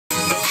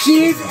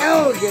She is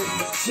elegant.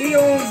 She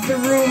owns the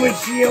room and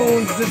she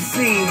owns the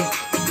scene.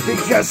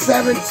 Because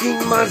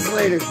 17 months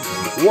later,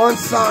 one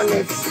song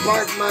that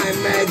sparked my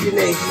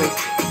imagination.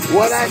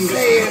 What I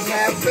say is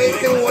have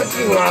faith in what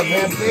you love,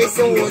 have faith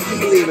in what you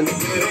believe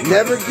in.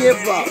 Never give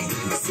up.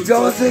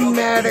 Doesn't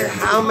matter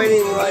how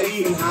many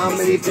likes and how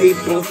many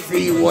people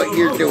see what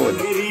you're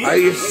doing. Are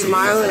you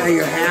smiling? Are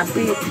you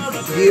happy?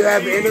 Do you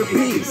have inner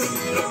peace?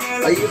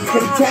 Are you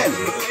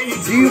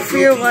content? Do you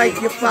feel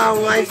like you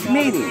found life's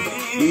meaning?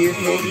 Do you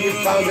think you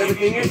found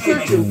everything you're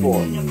searching for?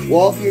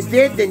 Well, if you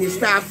did, then you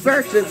stop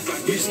searching,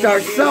 you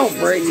start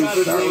celebrating,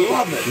 you start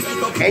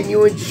loving, and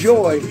you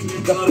enjoy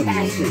the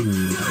passion,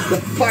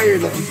 the fire,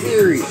 the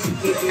fury,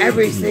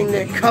 everything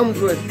that comes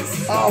with.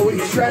 Oh, we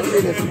treasure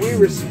this, we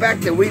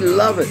respect it, we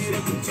love it,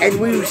 and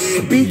we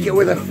speak it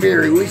with a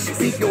fury, we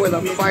speak it with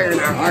a fire in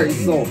our heart and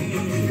soul.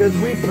 Because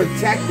we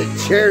protect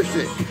it, cherish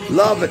it,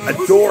 love it,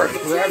 adore it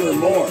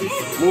forevermore.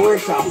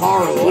 Marissa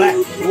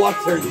Harlett,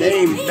 what's her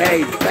name,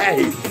 babe?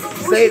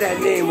 Say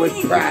that name with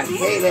pride.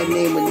 Say that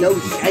name with no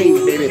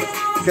shame, baby.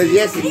 Because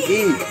yes,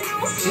 indeed,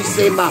 she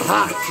saved my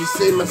heart. She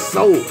saved my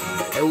soul.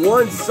 And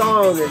one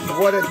song is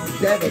what it's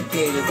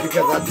dedicated.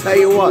 Because I'll tell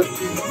you what,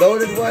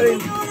 Loaded Wedding,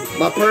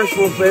 my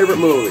personal favorite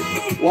movie.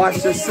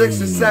 Watched it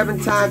 6 or 7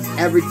 times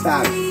every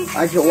time.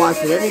 I can watch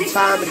it any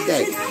time of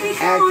day.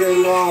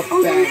 Acting off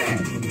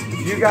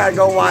badass. You gotta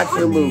go watch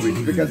her movies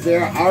because they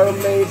are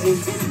amazing.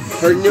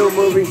 Her new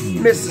movie,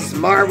 Mrs.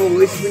 Marvel, at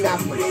least we not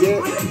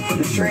forget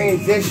the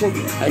transition.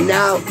 And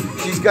now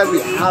she's gonna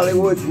be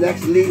Hollywood's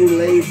next leading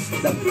lady,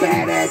 the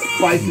badass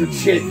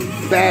biker chick,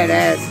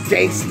 badass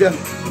gangster,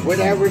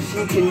 whatever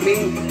she can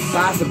be.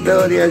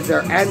 Possibilities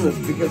are endless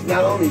because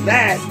not only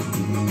that,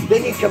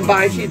 then you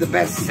combine she's the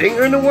best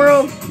singer in the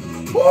world.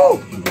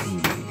 Woo!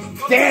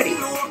 Daddy,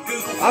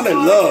 I'm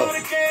in love.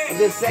 I'm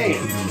just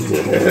saying.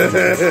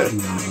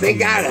 Thank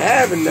God I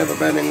haven't never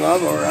been in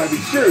love, or I'd be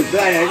sure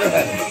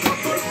glad.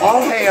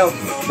 All hail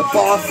the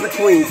boss, the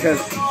queen, because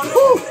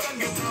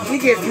she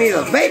gives me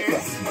the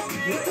vapors.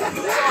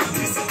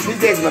 She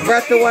takes my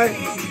breath away.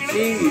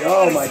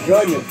 Oh my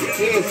goodness,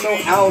 she is so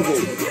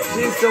elegant.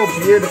 She's so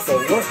beautiful.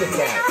 Look at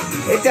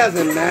that. It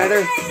doesn't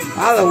matter.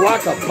 I'll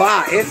walk a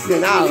bar,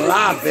 instant out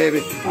loud,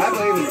 baby. I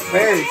believe in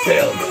fairy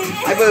tales.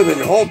 I believe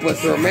in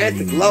hopeless,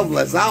 romantic,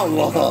 loveless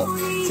outlaw.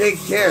 Take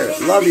care.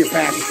 Love you,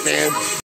 Pakistan.